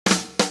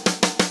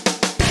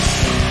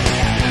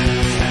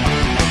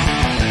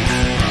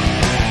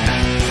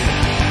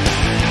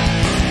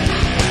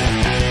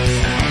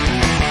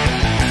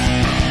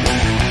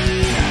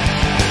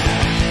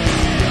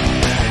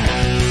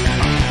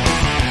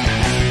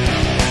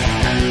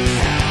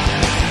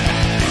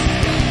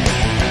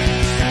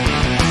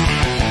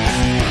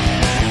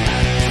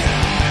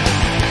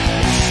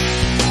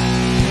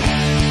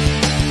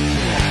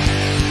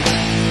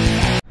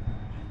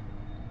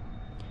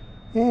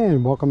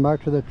and welcome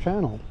back to the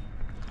channel.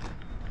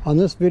 On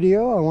this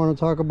video I want to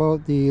talk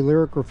about the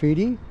Lyric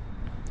Graffiti.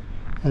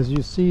 As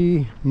you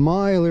see,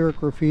 my Lyric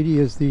Graffiti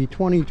is the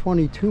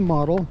 2022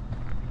 model,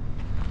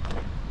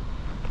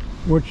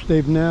 which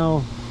they've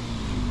now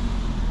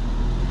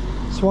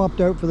swapped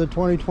out for the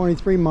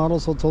 2023 model,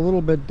 so it's a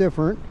little bit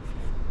different.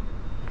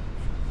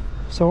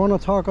 So I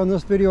want to talk on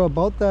this video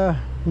about the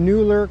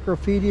new Lyric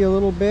Graffiti a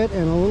little bit,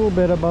 and a little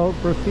bit about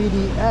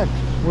Graffiti X,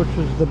 which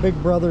is the big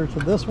brother to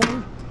this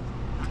one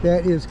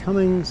that is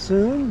coming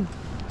soon.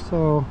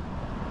 So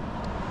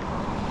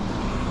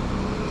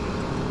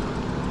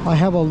I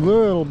have a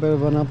little bit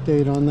of an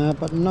update on that,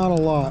 but not a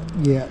lot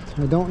yet.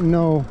 I don't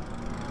know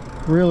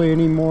really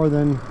any more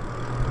than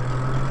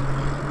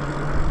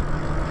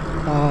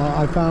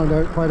I found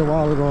out quite a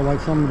while ago, like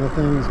some of the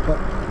things, but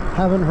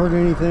haven't heard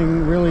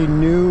anything really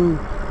new,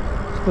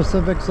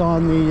 specifics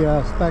on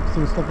the specs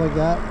and stuff like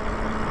that.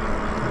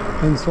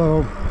 And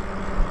so,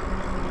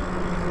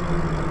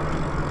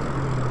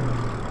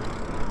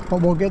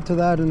 but we'll get to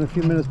that in a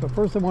few minutes. But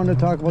first I want to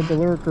talk about the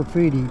Lyric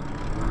Graffiti,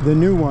 the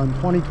new one,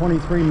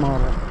 2023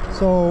 model.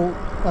 So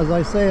as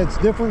I say, it's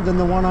different than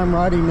the one I'm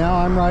riding now.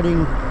 I'm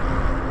riding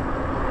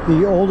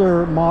the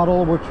older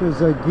model, which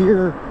is a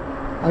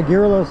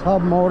gearless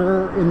hub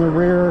motor in the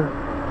rear,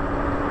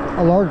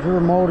 a larger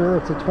motor.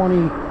 It's a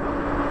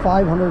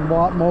 2,500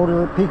 watt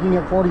motor peaking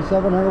at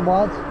 4,700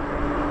 watts.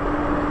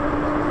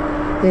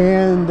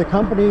 And the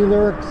company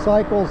Lyric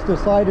Cycles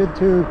decided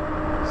to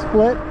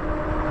split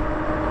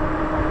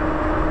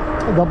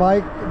the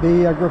bike,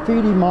 the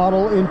Graffiti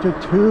model, into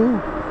two.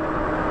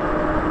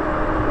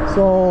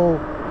 So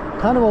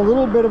kind of a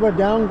little bit of a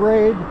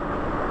downgrade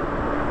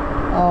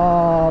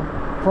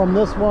from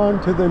this one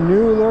to the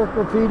new Lyric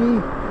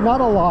Graffiti. Not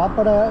a lot,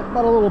 but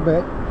a little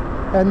bit.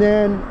 And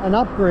then an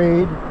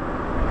upgrade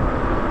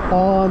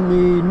on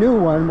the new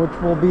one, which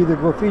will be the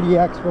Graffiti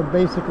X, but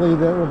basically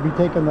that will be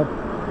taking the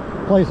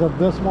place of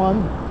this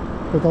one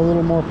with a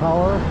little more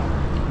power.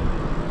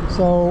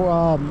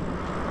 So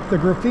the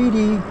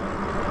Graffiti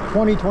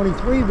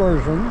 2023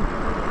 version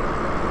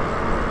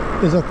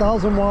is a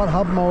 1,000 watt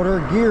hub motor,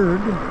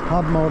 geared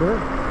hub motor,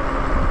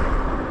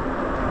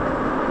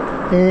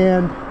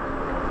 and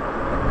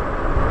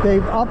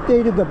they've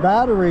updated the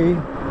battery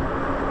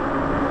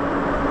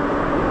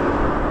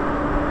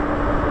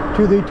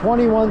to the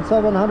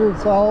 21,700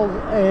 cells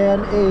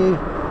and a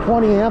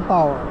 20 amp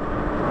hour.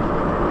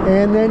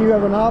 And then you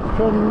have an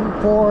option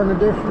for an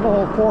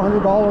additional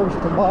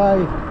 $400 to buy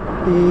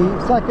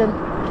the second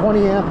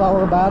 20 amp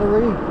hour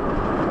battery,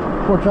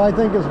 which I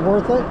think is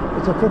worth it.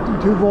 It's a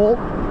 52 volt.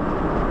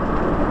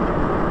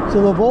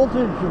 So the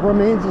voltage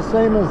remains the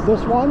same as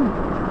this one.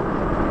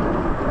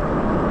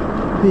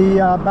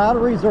 The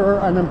batteries are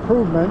an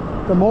improvement.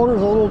 The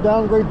motor's a little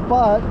downgrade,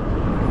 but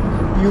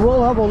you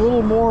will have a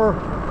little more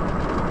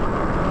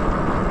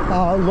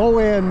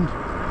low-end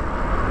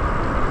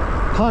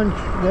punch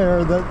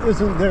there that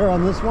isn't there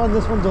on this one.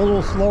 This one's a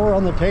little slower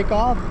on the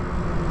takeoff.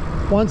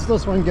 Once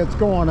this one gets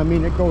going, I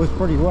mean, it goes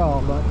pretty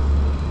well, but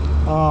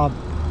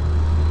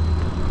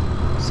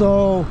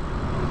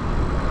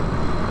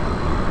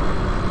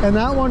and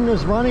that one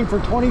is running for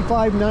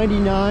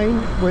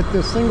 $25.99 with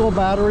the single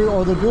battery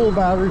or the dual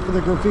battery for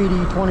the Graffiti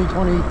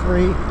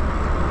 2023.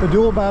 The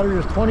dual battery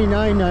is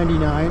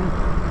 $29.99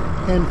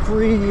 and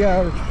free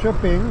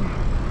shipping.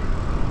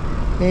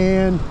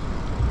 And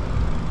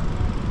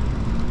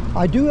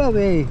I do have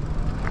a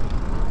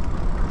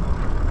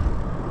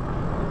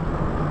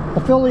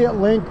affiliate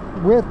link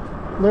with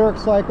Lyric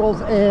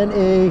Cycles and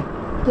a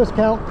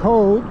discount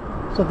code.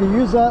 So if you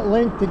use that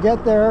link to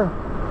get there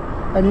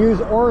and use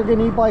Oregon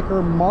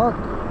eBiker Mark,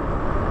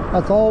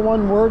 that's all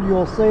one word,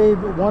 you'll save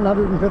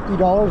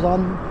 $150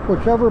 on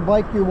whichever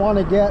bike you want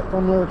to get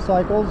from Lyric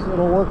Cycles.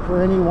 It'll work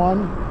for any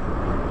one.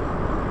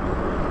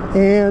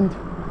 And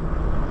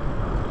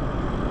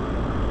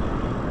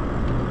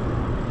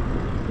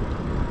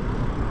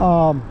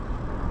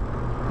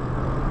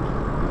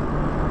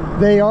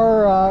they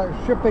are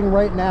shipping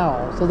right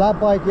now, so that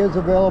bike is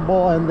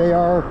available and they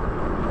are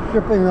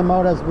shipping them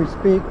out as we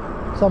speak.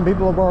 Some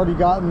people have already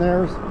gotten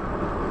theirs,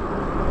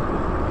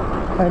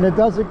 and it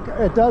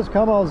does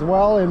come as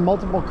well in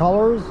multiple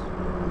colors,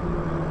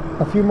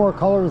 a few more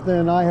colors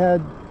than I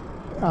had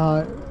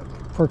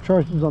for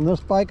choices on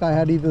this bike. I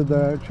had either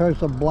the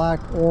choice of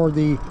black or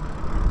the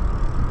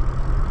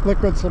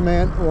liquid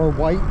cement or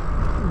white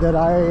that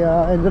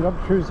I ended up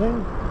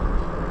choosing.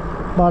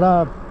 But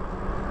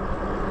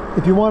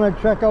if you want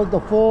to check out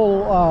the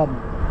full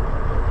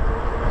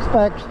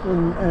specs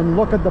and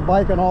look at the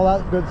bike and all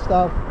that good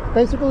stuff,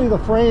 basically the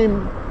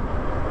frame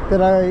that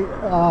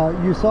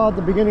you saw at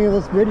the beginning of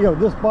this video,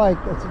 this bike,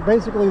 it's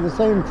basically the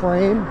same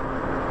frame.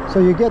 So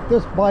you get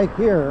this bike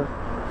here,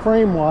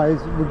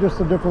 frame-wise, with just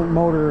a different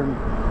motor and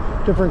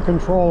different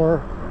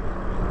controller.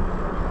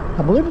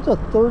 I believe it's a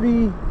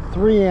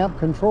 33 amp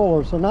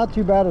controller, so not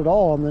too bad at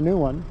all on the new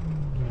one.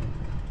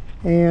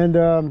 And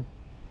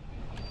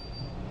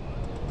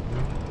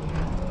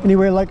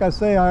anyway, like I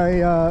say,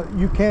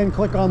 you can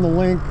click on the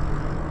link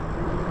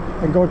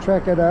and go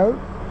check it out.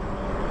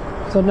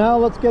 So now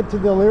let's get to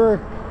the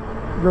Lyric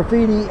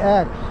Graffiti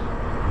X,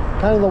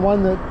 kind of the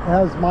one that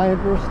has my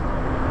interest.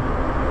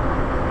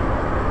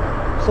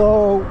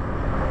 So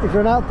if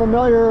you're not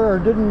familiar or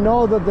didn't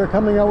know that they're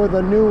coming out with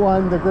a new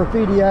one, the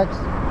Graffiti X,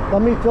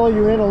 let me fill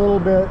you in a little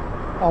bit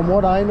on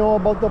what I know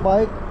about the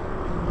bike.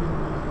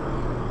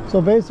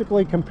 So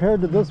basically,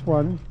 compared to this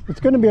one, it's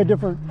going to be a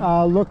different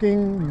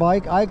looking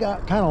bike. I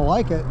kind of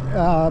like it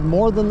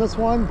more than this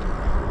one.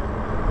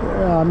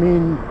 I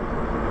mean,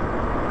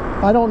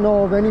 I don't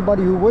know of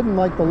anybody who wouldn't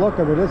like the look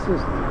of it. It's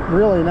just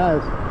really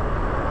nice.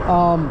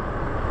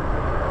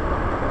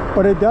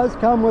 But it does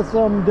come with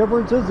some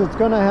differences. It's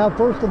going to have,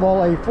 first of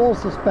all, a full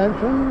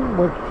suspension,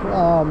 which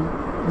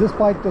this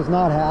bike does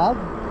not have.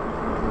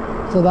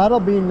 So that'll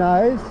be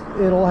nice.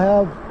 It'll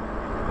have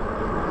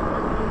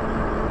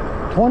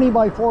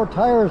 20x4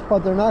 tires, but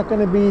they're not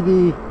going to be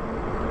the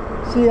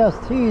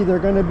CST. They're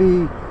going to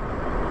be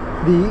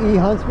the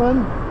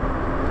E-Huntsman,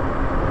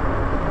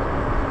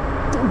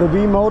 the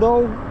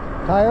V-Moto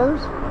tires.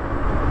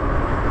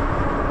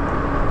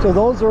 So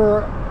those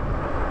are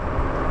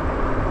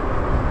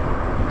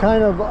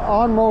kind of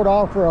on-road,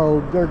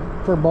 off-road. They're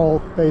for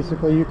both,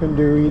 basically. You can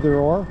do either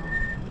or.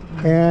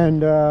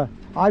 And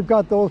I've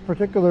got those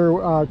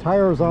particular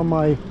tires on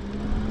my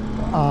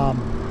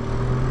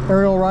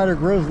Aerial Rider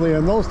Grizzly,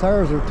 and those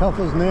tires are tough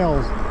as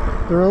nails.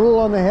 They're a little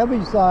on the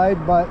heavy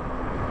side, but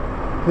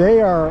they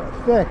are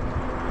thick.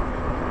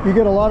 You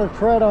get a lot of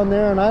tread on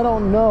there, and I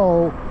don't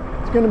know,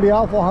 it's going to be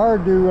awful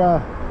hard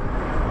to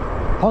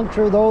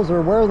puncture those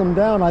or wear them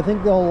down. I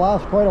think they'll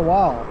last quite a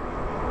while.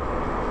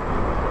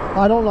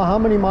 I don't know how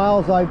many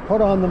miles I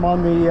put on them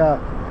on the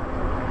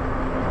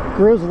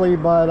Grizzly,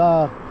 but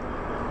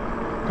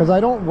because I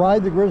don't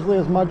ride the Grizzly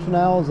as much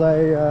now as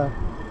I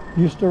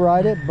used to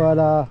ride it,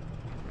 but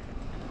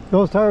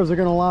those tires are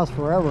going to last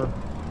forever.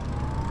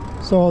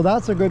 So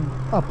that's a good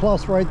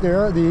plus right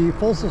there. The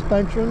full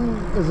suspension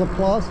is a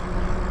plus.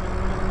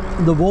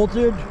 The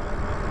voltage,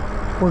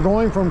 we're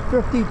going from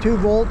 52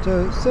 volt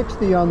to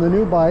 60 on the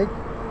new bike.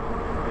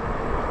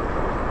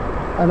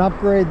 An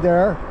upgrade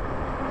there.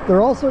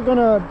 They're also going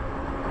to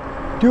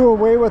do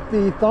away with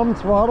the thumb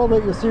throttle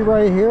that you see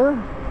right here,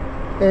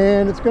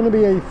 and it's going to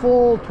be a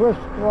full twist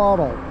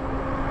throttle.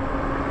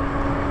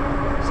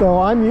 So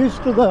I'm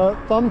used to the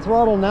thumb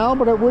throttle now,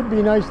 but it would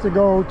be nice to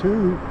go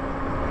to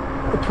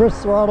the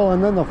twist throttle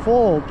and then the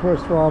full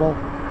twist throttle.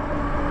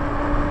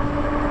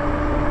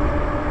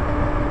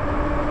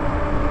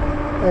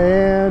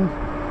 And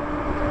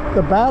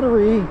the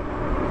battery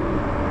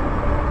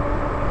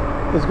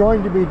is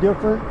going to be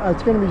different.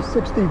 It's going to be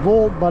 60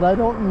 volt, but I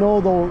don't know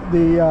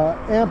the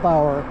amp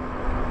hour.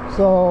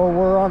 So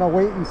we're on a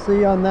wait and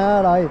see on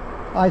that.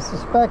 I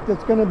suspect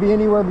it's going to be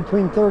anywhere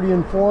between 30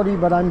 and 40,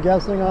 but I'm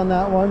guessing on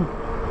that one.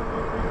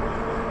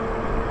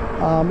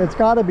 It's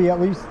got to be at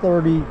least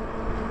 30,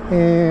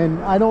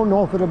 and I don't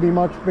know if it'll be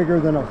much bigger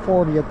than a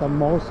 40 at the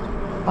most.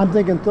 I'm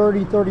thinking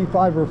 30,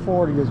 35, or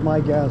 40 is my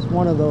guess,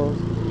 one of those.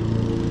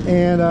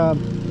 And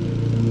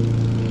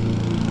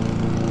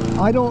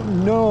I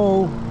don't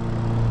know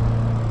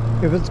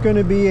if it's going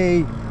to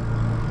be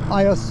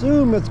I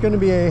assume it's going to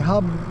be a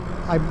hub.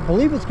 I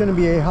believe it's going to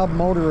be a hub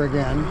motor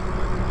again,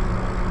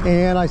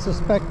 and I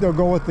suspect they'll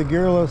go with the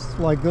gearless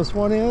like this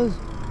one is.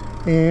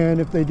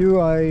 And if they do,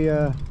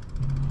 I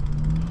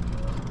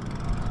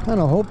kind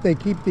of hope they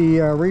keep the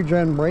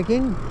regen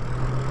braking.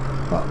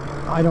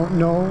 I don't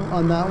know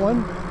on that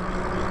one.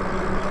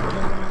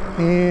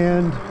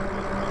 And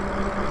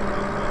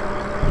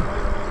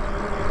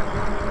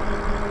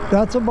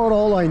that's about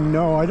all I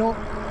know.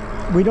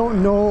 We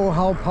don't know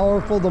how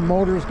powerful the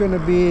motor is going to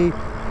be.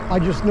 I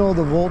just know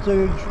the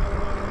voltage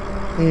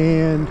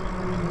and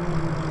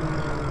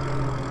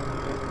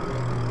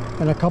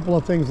a couple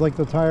of things like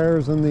the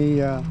tires and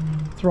the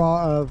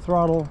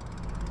throttle.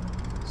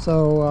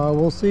 So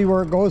we'll see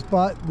where it goes,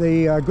 but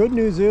the good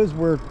news is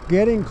we're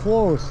getting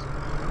close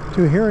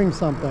to hearing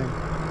something.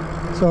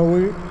 So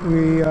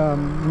we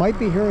might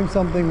be hearing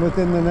something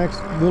within the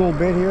next little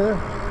bit here.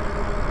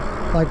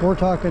 Like we're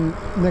talking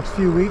next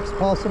few weeks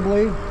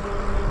possibly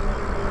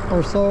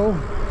or so.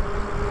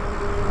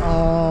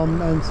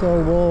 And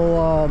so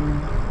we'll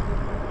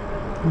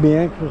be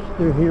anxious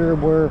to hear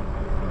where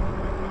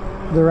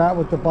they're at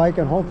with the bike,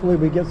 and hopefully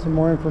we get some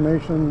more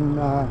information,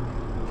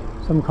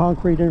 some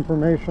concrete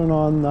information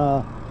on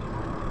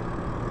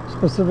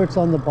specifics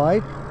on the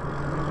bike.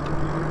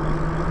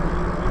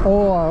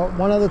 Oh,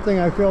 one other thing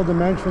I failed to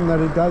mention that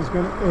it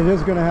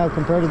is going to have,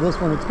 compared to this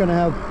one, it's going to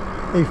have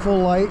a full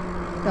light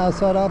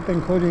setup,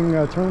 including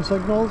turn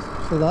signals.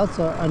 So that's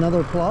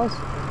another plus.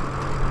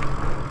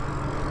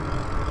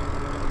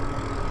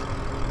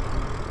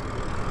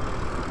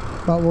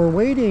 But we're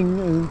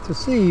waiting to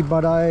see.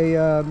 But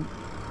I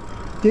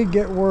did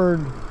get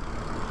word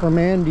from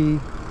Andy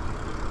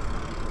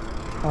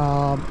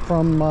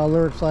from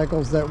Lyric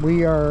Cycles that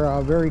we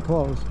are very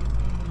close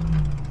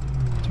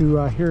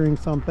to hearing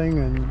something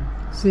and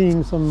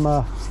seeing some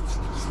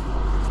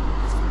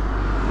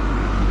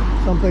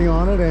something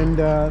on it,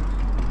 and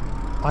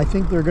I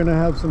think they're going to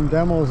have some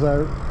demos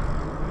out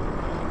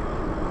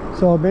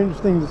So it'll be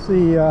interesting to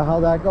see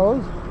how that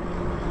goes.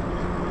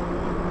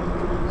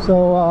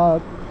 So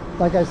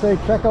like I say,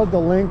 check out the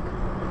link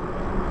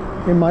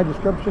in my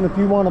description if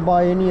you want to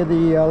buy any of the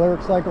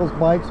Lyric Cycles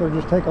bikes, or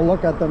just take a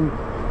look at them.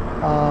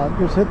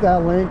 Just hit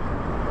that link.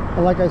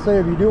 And like I say,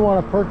 if you do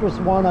want to purchase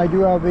one, I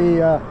do have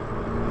a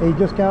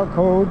discount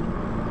code,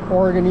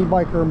 Oregon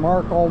eBiker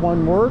Mark, all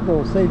one word.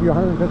 It'll save you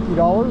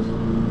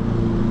 $150.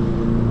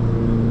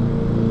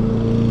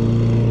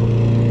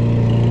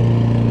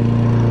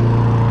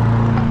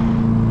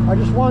 I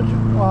just want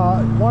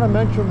to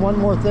mention one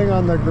more thing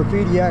on the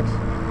Graffiti X.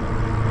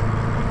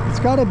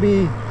 It's got to be,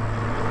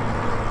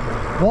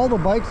 of all the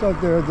bikes out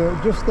there,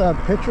 just the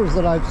pictures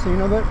that I've seen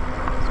of it,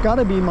 it's got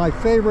to be my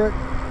favorite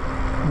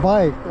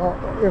bike, or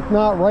if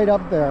not right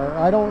up there.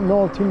 I don't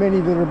know too many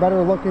that are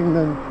better looking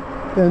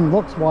than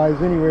looks wise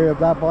anyway of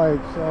that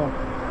bike. So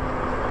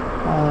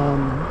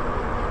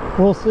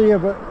we'll see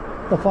if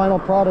the final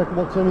product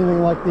looks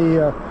anything like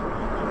the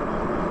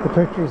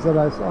pictures that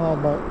I saw,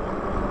 but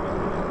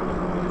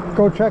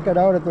go check it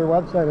out at their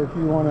website if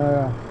you want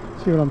to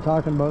see what I'm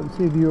talking about and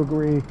see if you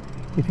agree.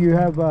 If you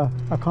have a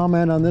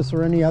comment on this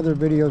or any other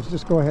videos,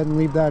 just go ahead and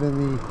leave that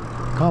in the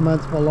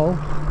comments below.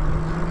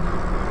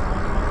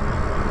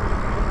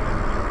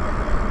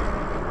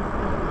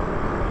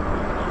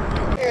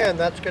 And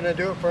that's going to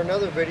do it for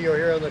another video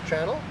here on the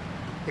channel.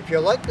 If you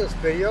like this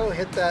video,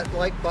 hit that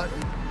like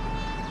button.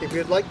 If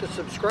you'd like to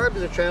subscribe to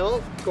the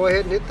channel, go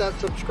ahead and hit that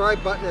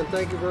subscribe button, and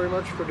thank you very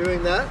much for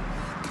doing that.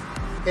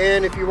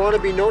 And if you want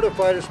to be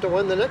notified as to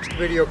when the next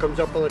video comes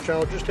up on the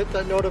channel, just hit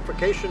that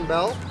notification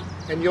bell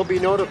and you'll be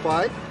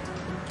notified.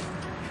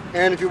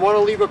 And if you want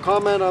to leave a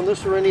comment on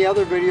this or any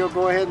other video,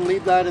 go ahead and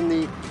leave that in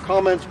the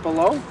comments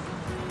below.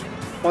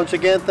 Once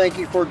again, thank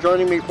you for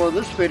joining me for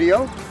this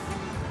video,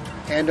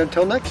 and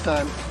until next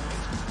time.